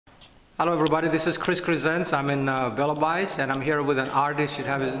Hello everybody, this is Chris Crescents. I'm in Belabais and I'm here with an artist. She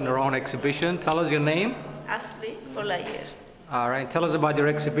has in her own exhibition. Tell us your name. Asli Bolayir. Alright, tell us about your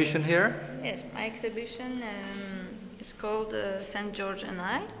exhibition here. Yes, my exhibition is called St. George and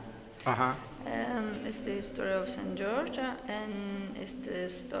I. Uh-huh. It's the story of St. George and it's the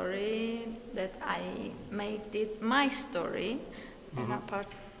story that I made it my story.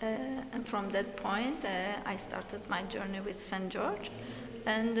 And from that point I started my journey with St. George.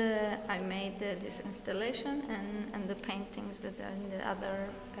 And I made this installation and the paintings that are in the other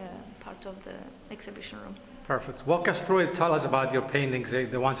part of the exhibition room. Perfect. Walk us through it. Tell us about your paintings,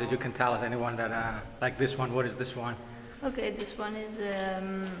 the ones that you can tell us. Anyone that, like this one, what is this one? Okay, this one is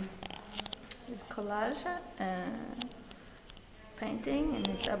collage painting, and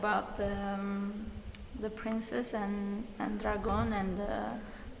it's about the princess and dragon and the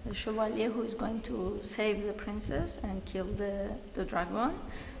chevalier who is going to save the princess and kill the dragon.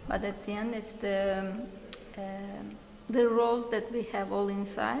 But at the end, it's the roles that we have all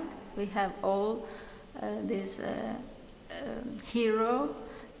inside. We have all this hero.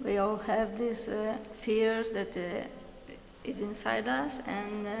 We all have these fears that is inside us,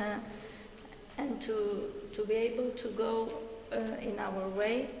 and to be able to go in our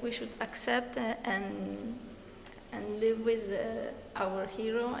way, we should accept and live with our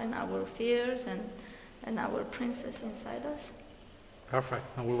hero and our fears and our princess inside us. Perfect.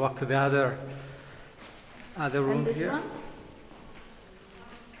 And we walk to the other room and this here. One?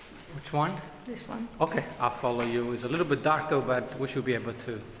 Which one? This one. Okay, I'll follow you. It's a little bit dark though, but we should be able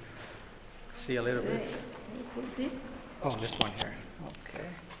to see a little bit. Oh, this one here. Okay.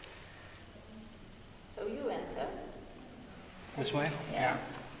 So you enter. This way? Yeah.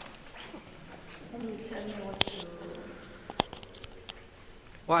 And you tell me what to...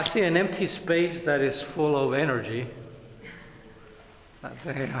 Well, I see an empty space that is full of energy.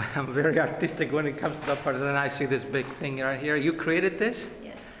 I'm very artistic when it comes to that part. And then I see this big thing right here. You created this?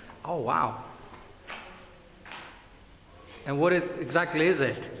 Yes. Oh, wow. And what exactly is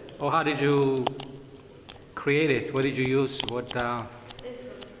it? Or how did you create it? What did you use? What? This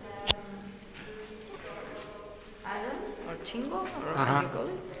is iron or chingo, or how you call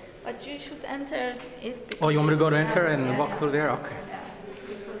it. But you should enter it. Oh, you want me to go to enter and walk through there? Okay. Yeah,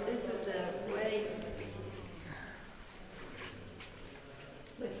 because this is the way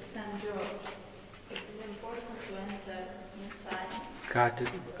with St. George. It is important to enter inside. Got it.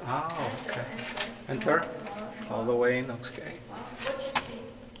 Oh, okay. Enter. All the way in. Okay. What you see?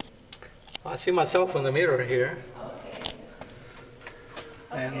 I see myself in the mirror here. Okay.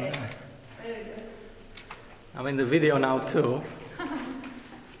 And Very good. I'm in the video now too.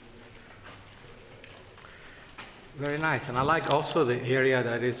 Very nice, and I like also the area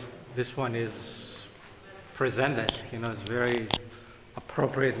that this one is presented. You know, it's very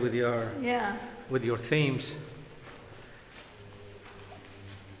appropriate with your themes.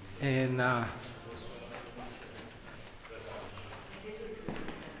 And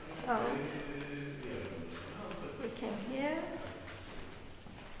so we came here.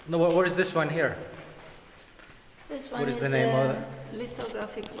 no, what is this one here? This one What is is the name of a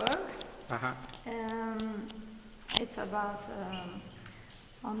lithographic work. Uh-huh. It's about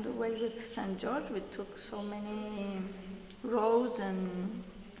on the way with St. George. We took so many roads and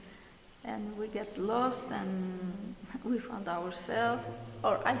we get lost and we found ourselves,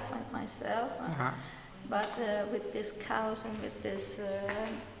 or I found myself. But with these cows and with this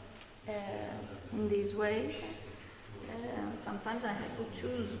in these ways, sometimes I had to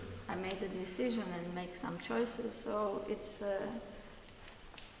choose. I made a decision and make some choices. So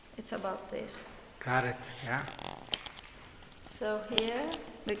it's about this. Got it. Yeah. So here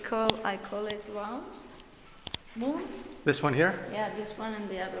I call it rounds, moons. This one here? Yeah, this one and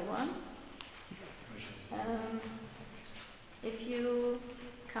the other one. If you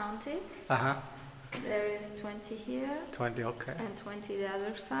count it, there is 20 here. 20, okay. And 20 the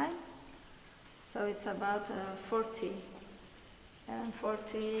other side. So it's about 40. And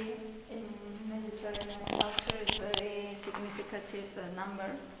 40 in Mediterranean culture is very significant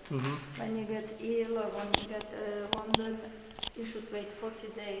number. Mm-hmm. When you get ill or when you get wounded, you should wait 40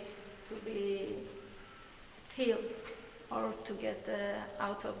 days to be healed or to get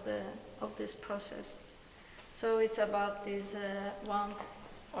out of this process. So it's about these wounds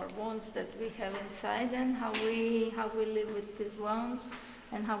or wounds that we have inside and how we live with these wounds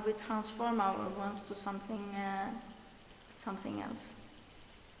and how we transform our wounds to something else.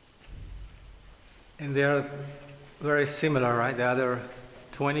 And they are very similar, right? The other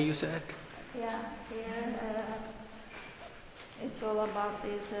 20 you said? Yeah, here it's all about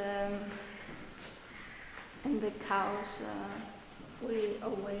this and the cows we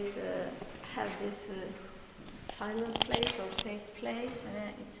always have this silent place or safe place.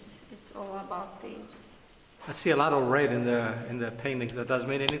 It's all about peace. I see a lot of red in the paintings. That does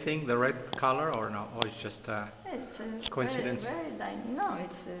mean anything? The red color, or no? Or it's just it's coincidence? No,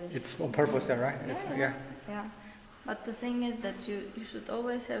 it's on purpose, then, right? Yeah. But the thing is that you should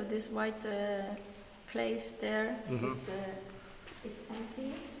always have this white place there. Mm-hmm. It's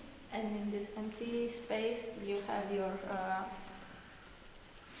empty, and in this empty space you have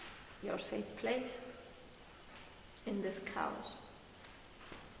your safe place in this chaos.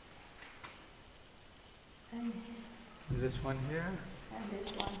 And this one here? And this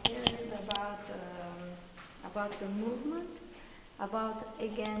one here is about the movement, about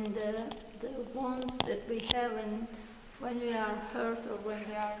again the wounds that we have when we are hurt or when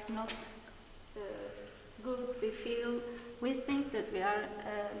we are not good. We think that we are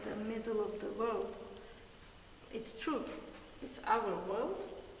the middle of the world. It's true, it's our world,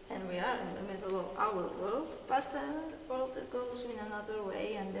 and we are in the middle of our world. But the world goes in another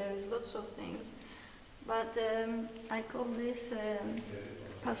way, and there is lots of things. But I call this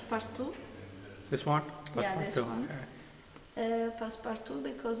passe-partout. This one? Yeah, this one. Okay. Passe-partout,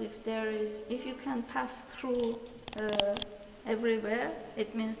 because if you can pass through everywhere,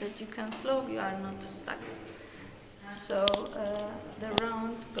 it means that you can flow, you are not stuck. So the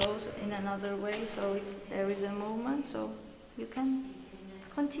round goes in another way, so there is a movement, so you can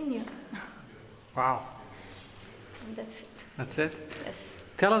continue. Wow. And that's it. That's it? Yes.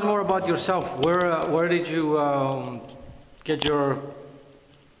 Tell us more about yourself. Where did you get your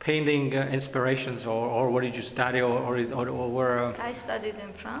painting inspirations, or what did you study, or where? I studied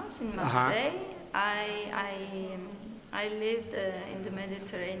in France, in Marseille. I lived in the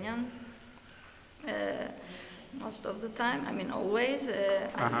Mediterranean most of the time. I mean, always.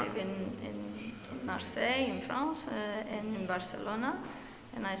 I live in Marseille, in France, and in Barcelona,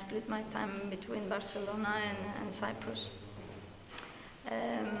 and I split my time between Barcelona and Cyprus.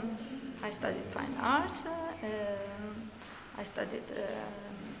 I studied fine arts. I studied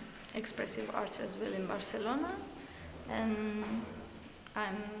expressive arts as well in Barcelona, and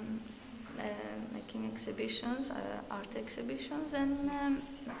I'm making exhibitions, art exhibitions, and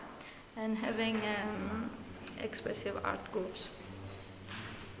having expressive art groups.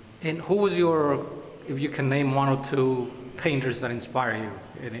 And who was if you can name one or two painters that inspire you?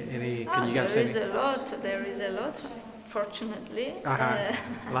 There is a lot. Fortunately. A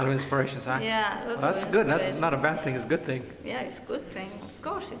lot of inspirations, huh? Yeah, well, that's good. That's not a bad thing. It's a good thing. Yeah, it's a good thing. Of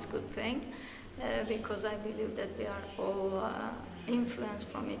course, it's a good thing, because I believe that we are all influenced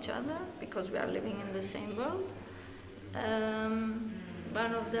from each other, because we are living in the same world.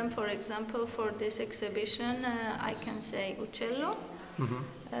 One of them, for example, for this exhibition, I can say Uccello,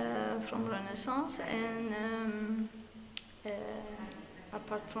 from Renaissance, and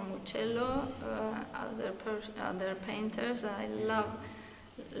apart from Uccello, other painters, I love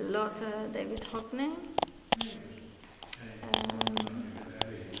a lot David Hockney.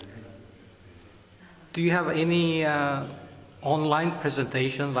 Do you have any online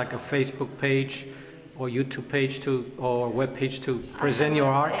presentation, like a Facebook page or YouTube page or web page to present your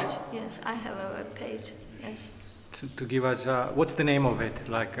art? Yes, I have a web page. Yes. To give us, what's the name of it?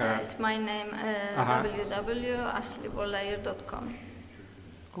 Like it's my name, www.aslibolayir.com.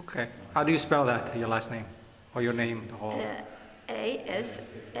 Okay. How do you spell that, your last name? Or your name? The whole...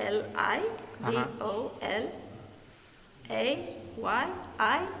 ASLIBOLAYIR.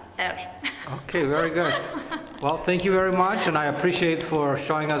 Okay, very good. Well, thank you very much, and I appreciate for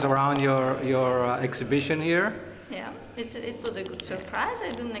showing us around your exhibition here. Yeah, it was a good surprise.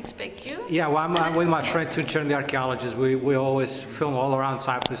 I didn't expect you. Yeah, well, I'm with my friend Tunçer, the archaeologist. We always film all around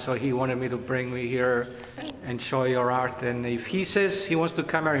Cyprus, so he wanted me to bring me here and show your art. And if he says he wants to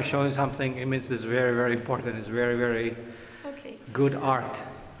come here and show you something, it means it's very, very important. It's very, very good art.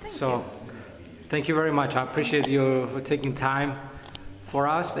 Thank you very much. I appreciate you for taking time for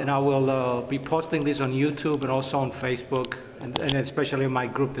us, and I will be posting this on YouTube and also on Facebook, and especially my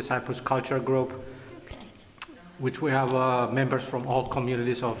group, the Cyprus Culture Group, which we have members from all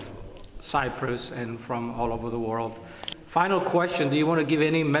communities of Cyprus and from all over the world. Final question, do you want to give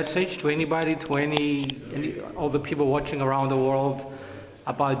any message to anybody, to all the people watching around the world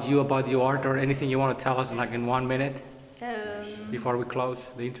about you, about your art, or anything you want to tell us like in 1 minute before we close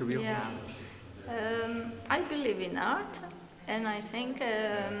the interview? Yeah, I believe in art, and I think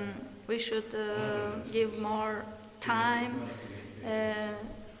we should give more time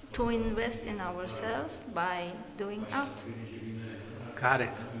to invest in ourselves by doing art. Got it.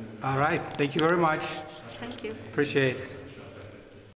 All right. Thank you very much. Thank you. Appreciate it.